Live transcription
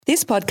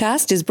This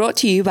podcast is brought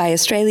to you by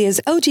Australia's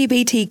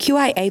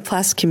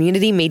LGBTQIA+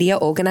 community media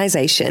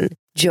organisation,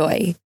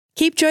 Joy.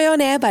 Keep Joy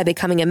on air by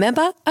becoming a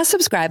member, a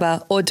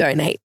subscriber, or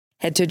donate.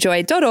 Head to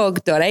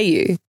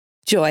joy.org.au.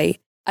 Joy,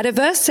 a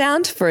diverse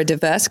sound for a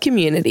diverse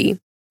community.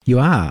 You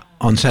are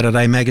on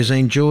Saturday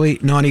Magazine Joy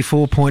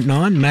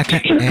 94.9,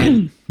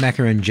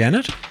 Macca and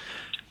Janet.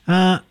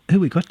 Who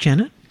we got,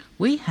 Janet?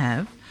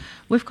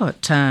 We've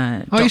got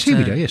yes, here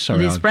we go. Yes,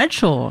 sorry. Liz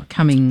Bradshaw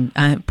coming,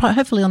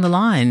 hopefully on the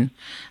line,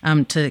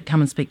 to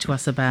come and speak to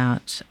us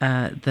about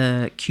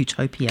the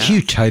Qtopia.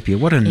 Qtopia,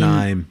 what a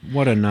name,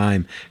 what a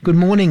name. Good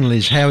morning,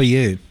 Liz, how are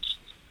you?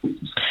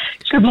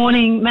 Good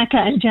morning, Macca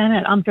and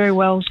Janet. I'm very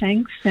well,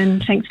 thanks,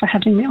 and thanks for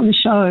having me on the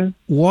show.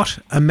 What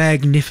a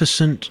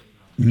magnificent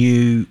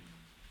new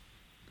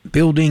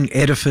building,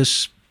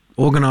 edifice,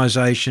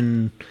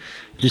 organisation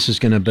this is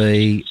going to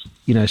be.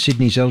 You know,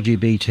 Sydney's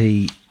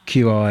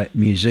LGBTQI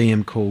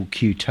museum called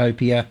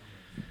Qtopia.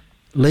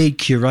 Lead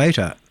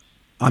curator.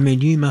 I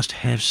mean, you must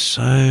have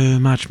so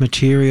much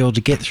material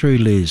to get through,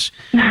 Liz.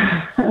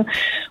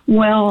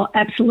 Well,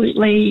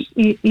 absolutely.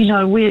 You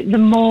know, the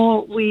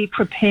more we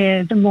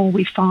prepare, the more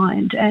we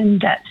find,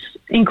 and that's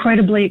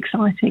incredibly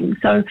exciting.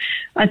 So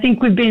I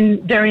think we've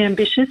been very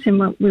ambitious in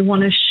what we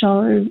want to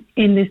show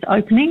in this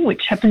opening,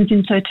 which happens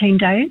in 13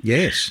 days.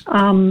 Yes.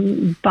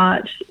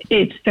 But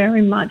it's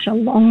very much a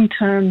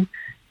long-term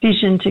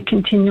vision to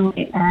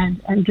continually add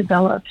and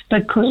develop,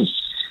 because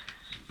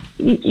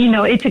you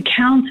know, it's a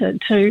counter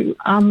to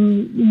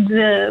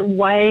the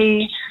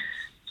way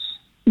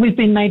we've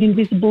been made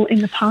invisible in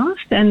the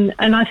past, and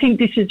I think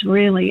this is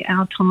really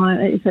our time.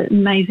 It's an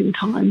amazing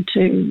time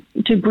to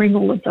bring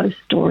all of those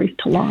stories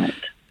to light.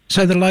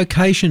 So the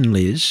location,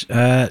 Liz,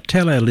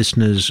 tell our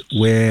listeners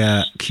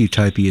where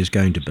Qtopia is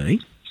going to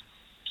be.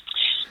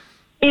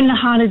 In the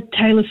heart of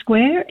Taylor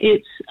Square.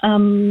 It's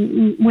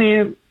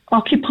we're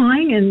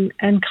occupying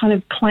and kind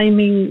of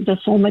claiming the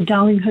former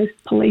Darlinghurst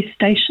police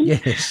station.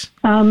 Yes.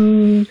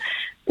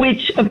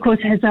 Which, of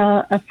course, has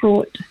a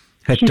fraught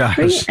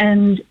history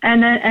and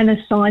a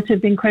site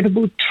of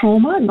incredible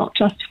trauma, not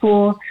just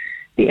for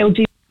the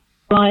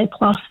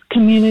LGBTI+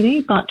 community,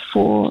 but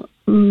for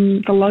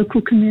the local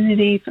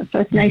community, for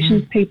First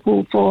Nations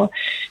people, for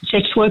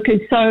sex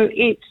workers. So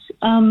it's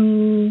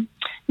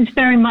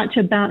very much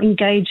about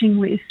engaging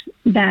with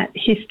that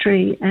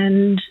history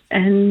and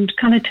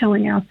kind of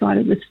telling our side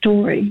of the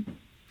story.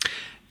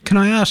 Can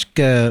I ask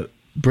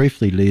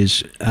briefly,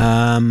 Liz,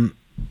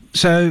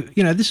 so,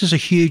 you know, this is a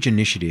huge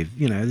initiative.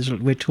 You know,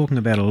 we're talking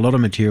about a lot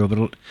of material, but,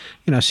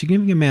 you know, a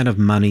significant amount of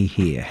money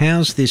here.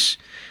 How's this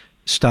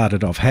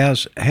started off?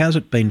 How's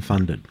it been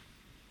funded?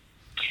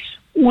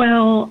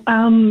 Well,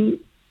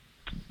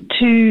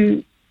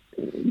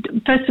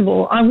 first of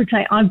all, I would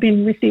say I've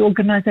been with the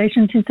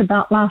organisation since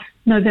about last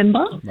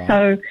November. Right.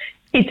 So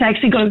it's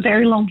actually got a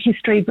very long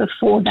history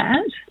before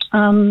that.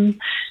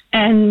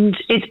 And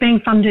it's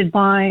being funded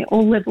by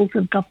all levels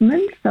of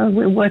government. So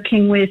we're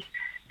working with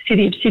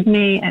City of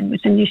Sydney and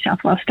with the New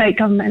South Wales State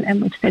Government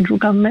and with federal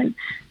government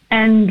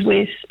and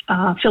with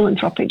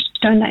philanthropic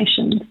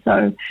donations.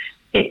 So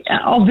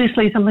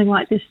obviously something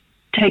like this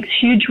takes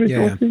huge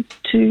resources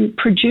to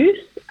produce.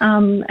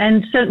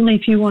 And certainly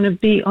if you want to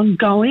be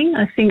ongoing,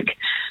 I think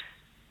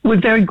we're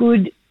very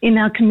good in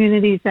our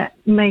communities at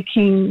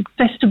making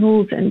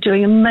festivals and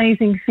doing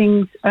amazing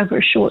things over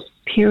a short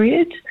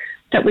period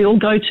that we all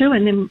go to,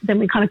 and then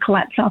we kind of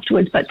collapse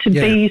afterwards. But to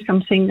be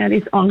something that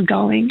is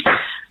ongoing,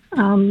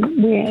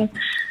 we're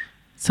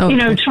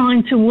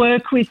trying to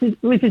work with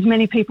as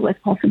many people as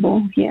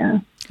possible. Yeah,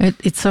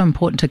 it's so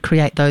important to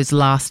create those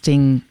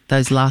lasting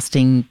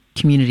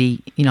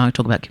community. You know, I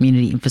talk about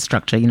community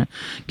infrastructure. You know,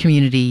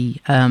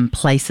 community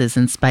places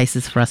and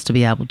spaces for us to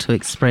be able to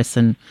express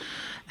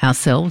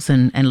ourselves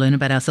and learn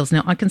about ourselves.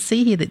 Now, I can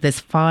see here that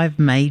there's 5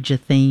 major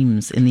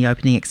themes in the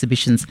opening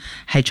exhibitions: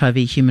 HIV,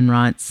 human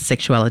rights,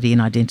 sexuality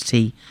and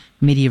identity,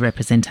 media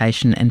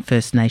representation, and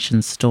First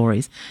Nations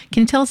stories.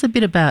 Can you tell us a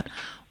bit about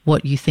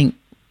what you think?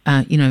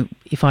 You know,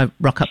 if I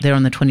rock up there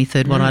on the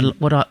 23rd,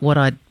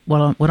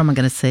 what am I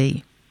going to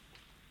see?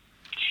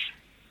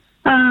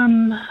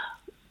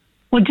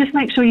 Well, just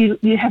make sure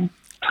you have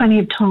plenty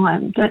of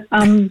time. But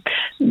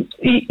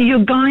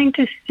you're going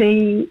to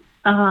see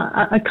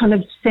a kind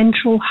of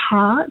central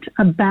heart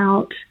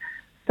about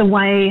the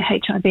way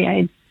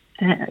HIV/AIDS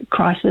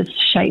crisis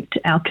shaped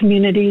our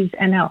communities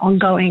and our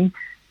ongoing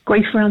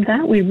grief around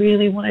that. We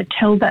really want to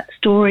tell that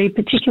story,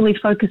 particularly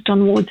focused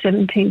on Ward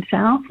 17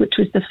 South, which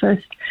was the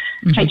first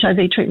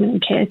HIV treatment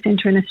and care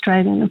centre in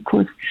Australia. And of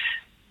course,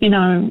 you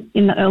know,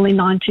 in the early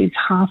 90s,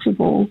 half of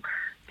all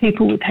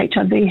people with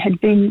HIV had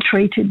been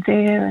treated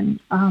there. And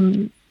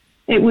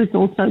it was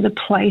also the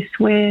place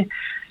where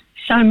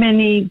so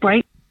many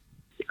breakthroughs,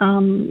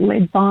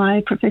 led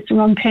by Professor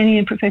Ron Penny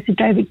and Professor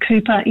David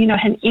Cooper, you know,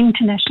 had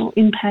international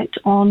impact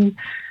on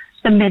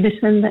the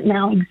medicine that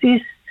now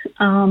exists.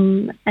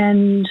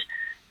 And,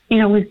 you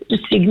know, was a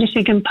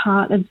significant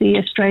part of the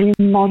Australian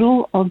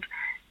model of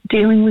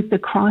dealing with the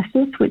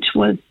crisis, which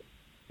was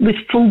with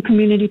full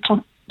community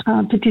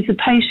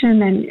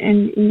participation and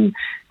in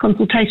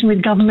consultation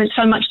with government,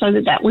 so much so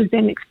that was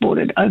then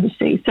exported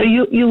overseas. So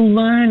you'll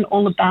learn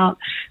all about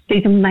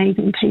these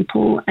amazing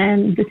people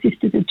and the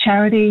Sisters of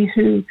Charity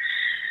who,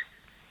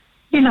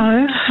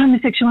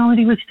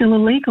 homosexuality was still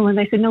illegal, and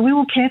they said, no, we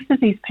will care for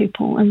these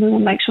people and we will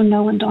make sure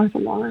no one dies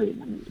alone.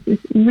 And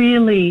it's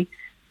really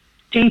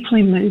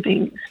deeply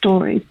moving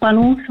stories, but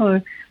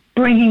also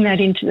bringing that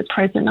into the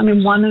present. I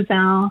mean, one of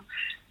our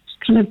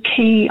kind of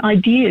key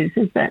ideas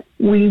is that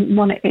we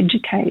want to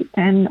educate,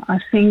 and I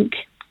think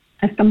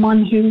as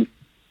someone who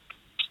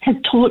has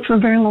taught for a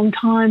very long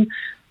time,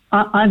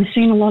 I've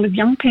seen a lot of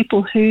young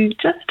people who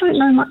just don't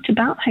know much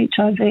about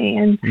HIV,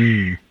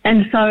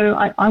 and so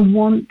I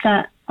want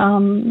that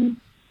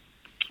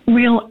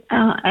real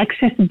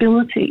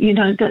accessibility,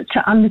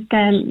 to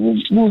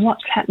understand, well,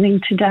 what's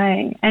happening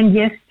today. And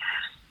yes,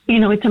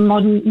 it's a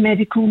modern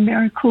medical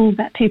miracle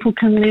that people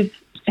can live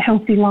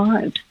healthy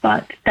lives,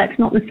 but that's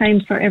not the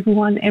same for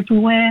everyone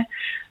everywhere.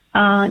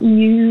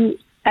 New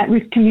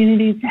at-risk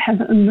communities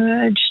have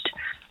emerged,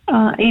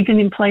 even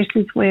in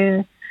places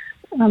where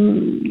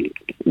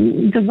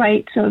the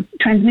rates of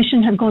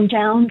transmission have gone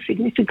down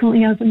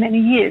significantly over many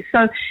years.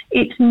 So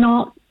it's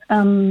not,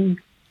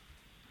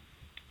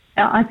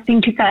 I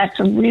think that's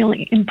a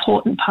really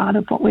important part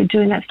of what we're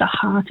doing. That's the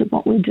heart of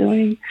what we're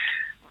doing.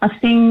 I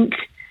think,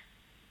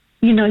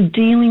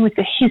 dealing with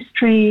the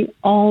history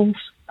of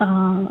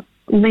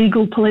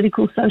legal,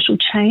 political, social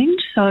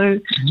change, so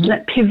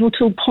that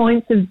pivotal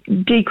point of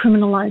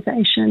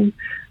decriminalisation,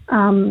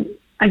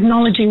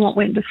 acknowledging what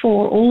went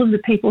before, all of the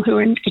people who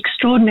were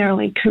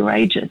extraordinarily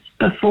courageous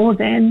before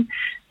then,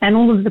 and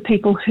all of the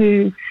people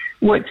who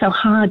worked so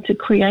hard to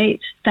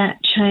create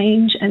that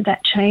change, and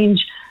that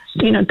change,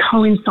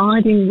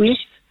 coinciding with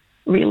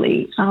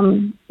really,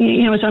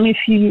 it's only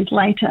a few years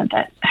later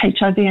that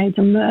HIV/AIDS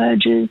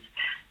emerges,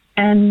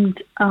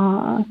 and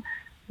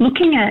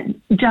looking at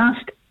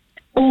just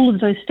all of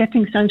those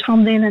stepping stones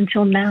from then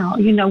until now.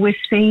 We're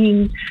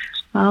seeing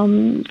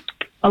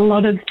a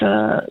lot of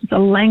the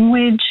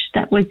language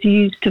that was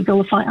used to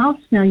vilify us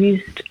now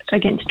used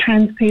against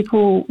trans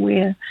people.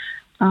 We're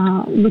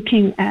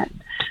looking at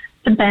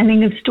the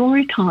banning of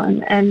story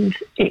time, and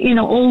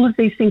all of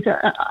these things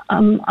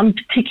I'm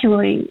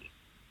particularly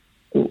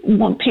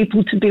want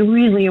people to be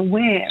really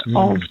aware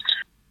of.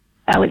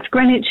 Alex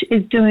Greenwich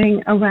is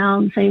doing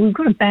around saying we've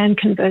got to ban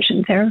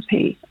conversion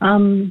therapy.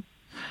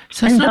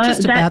 So it's not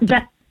just about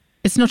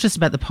it's not just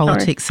about the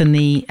politics and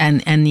the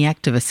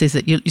activists, is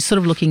it? You're sort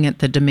of looking at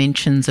the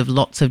dimensions of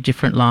lots of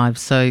different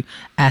lives. So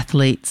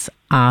athletes,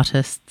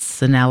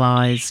 artists and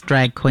allies,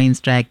 drag queens,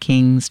 drag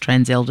kings,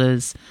 trans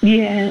elders.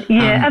 Yeah,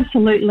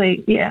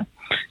 absolutely, yeah.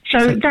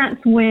 So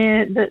that's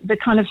where the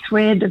kind of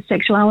thread of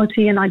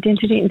sexuality and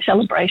identity and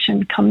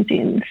celebration comes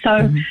in.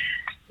 So,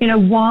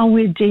 while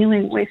we're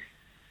dealing with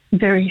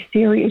very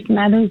serious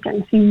matters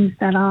and things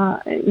that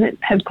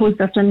have caused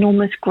us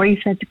enormous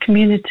grief as a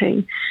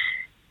community,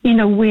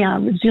 we are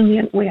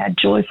resilient, we are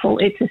joyful.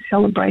 It's a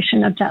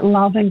celebration of that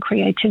love and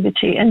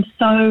creativity. And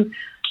so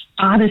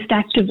artist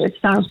activists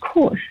are, of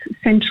course,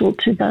 central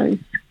to those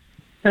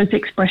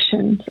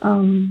expressions.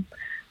 And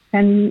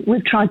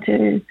we've tried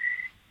to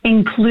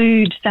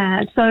include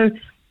that. So,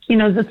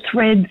 the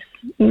threads,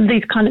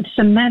 these kind of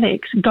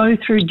thematics go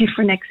through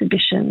different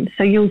exhibitions.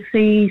 So you'll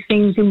see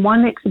things in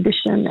one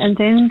exhibition and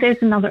then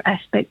there's another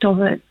aspect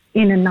of it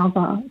in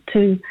another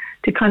to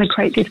kind of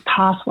create this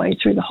pathway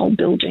through the whole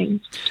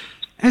building.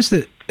 As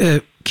the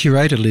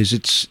curator, Liz,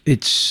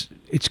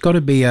 it's got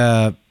to be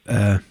I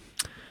was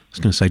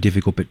going to say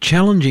difficult, but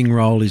challenging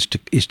role is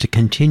to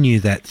continue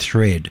that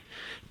thread,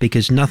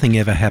 because nothing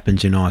ever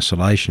happens in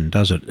isolation,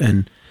 does it?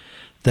 And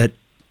that,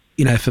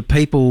 for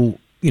people,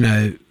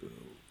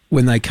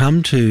 when they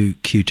come to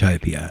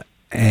Qtopia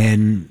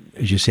and,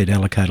 as you said,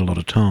 allocate a lot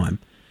of time,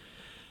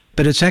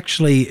 but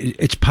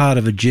it's part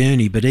of a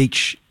journey, but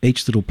each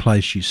little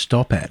place you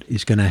stop at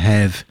is going to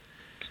have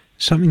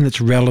something that's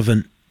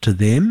relevant to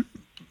them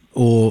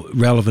or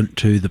relevant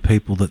to the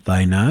people that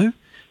they know.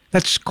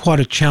 That's quite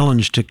a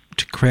challenge to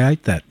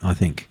create that, I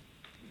think.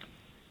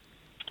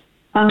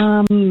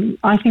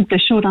 I think the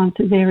short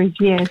answer there is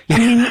yes. I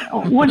mean,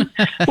 what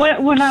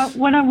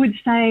I would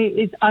say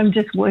is I'm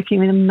just working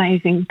with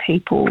amazing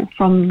people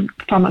from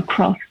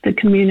across the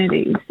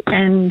communities,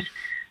 and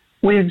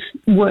we've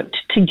worked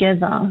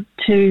together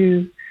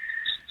to,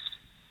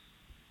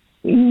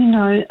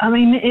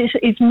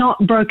 it's not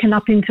broken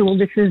up into, well,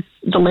 this is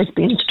the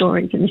lesbian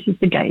stories and this is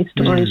the gay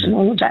stories and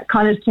all of that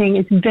kind of thing.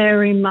 It's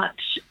very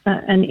much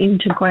an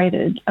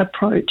integrated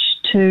approach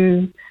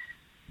to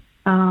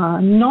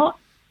not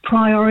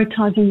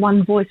prioritising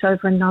one voice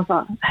over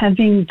another,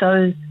 having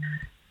those,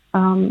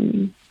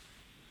 having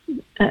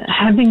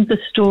the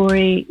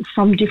story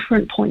from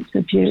different points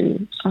of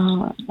view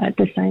at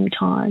the same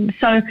time.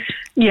 So,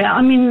 yeah,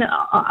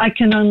 I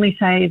can only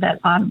say that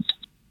I've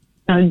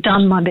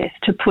done my best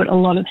to put a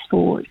lot of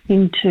thought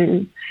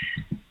into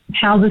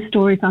how the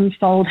stories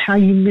unfold, how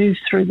you move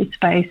through the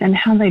space and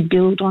how they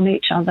build on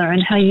each other,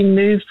 and how you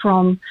move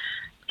from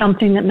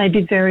something that may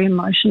be very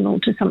emotional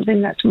to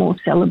something that's more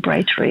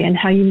celebratory, and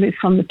how you move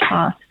from the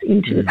past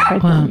into the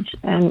present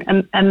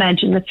and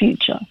imagine the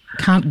future.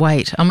 Can't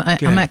wait. I'm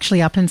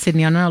actually up in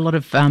Sydney. I know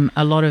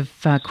a lot of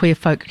queer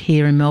folk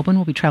here in Melbourne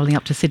will be travelling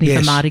up to Sydney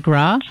for Mardi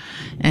Gras,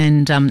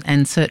 and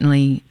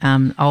certainly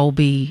I'll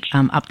be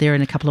up there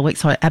in a couple of weeks.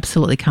 So I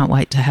absolutely can't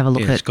wait to have a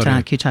look at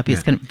Qtopia.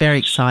 It's going to be very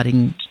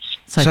exciting.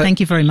 So thank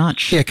you very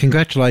much. Yeah,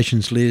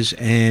 congratulations, Liz.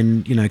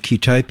 And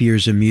Qtopia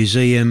is a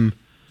museum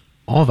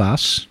of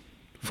us,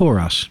 for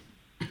us.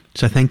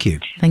 So thank you.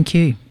 Thank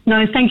you.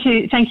 No, thank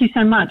you. Thank you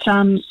so much.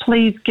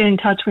 Please get in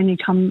touch when you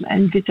come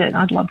and visit.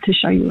 I'd love to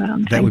show you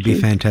around. That would be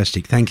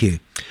fantastic. Thank you.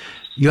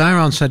 You are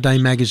on Saturday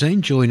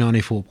Magazine, Joy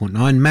 94.9.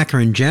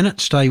 Macca and Janet,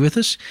 stay with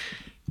us.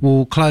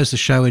 We'll close the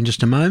show in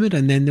just a moment,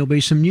 and then there'll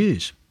be some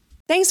news.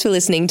 Thanks for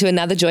listening to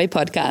another Joy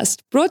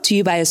podcast, brought to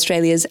you by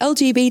Australia's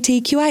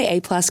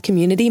LGBTQIA+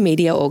 community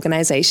media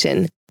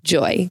organisation,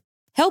 Joy.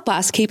 Help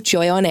us keep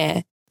Joy on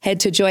air. Head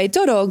to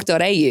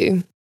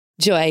joy.org.au.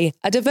 Joy,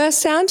 a diverse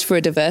sound for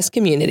a diverse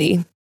community.